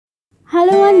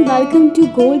Hello and welcome to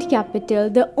Gold Capital,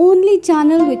 the only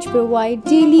channel which provides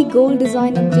daily gold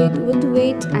design update with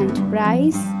weight and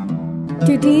price.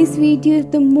 Today's video is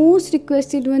the most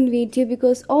requested video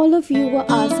because all of you were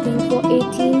asking for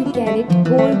 18 karat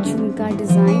gold Jhumka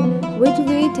design with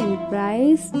weight and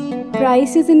price.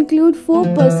 Prices include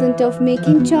 4% of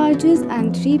making charges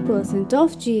and 3%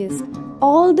 of GST.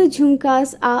 All the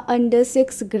Jhumkas are under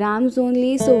 6 grams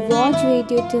only, so watch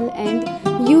video till end.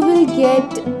 You will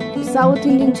get South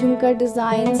Indian Jhumka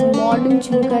designs, modern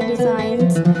Jhumka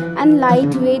designs and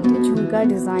lightweight Jhumka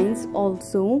designs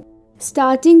also.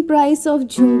 Starting price of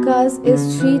Jhumkas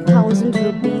is 3000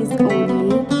 rupees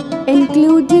only,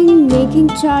 including making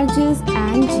charges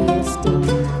and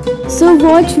GST. So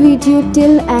watch video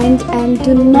till end and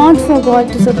do not forget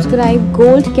to subscribe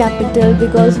Gold Capital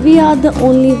because we are the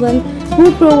only one who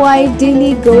provide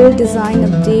daily gold design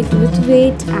update with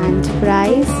weight and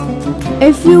price.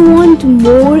 If you want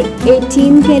more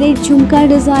 18 karat Jhumka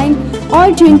design or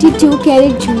 22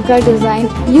 karat Jhumka design,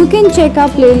 you can check our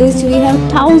playlist. We have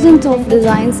thousands of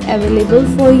designs available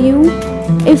for you.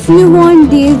 If you want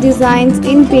these designs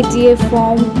in PDF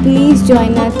form, please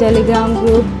join our Telegram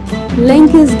group.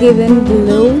 Link is given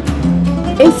below.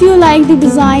 If you like the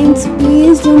designs,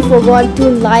 please don't forget to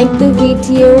like the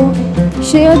video,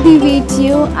 share the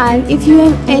video, and if you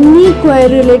have any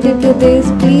query related to this,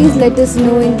 please let us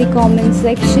know in the comment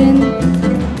section.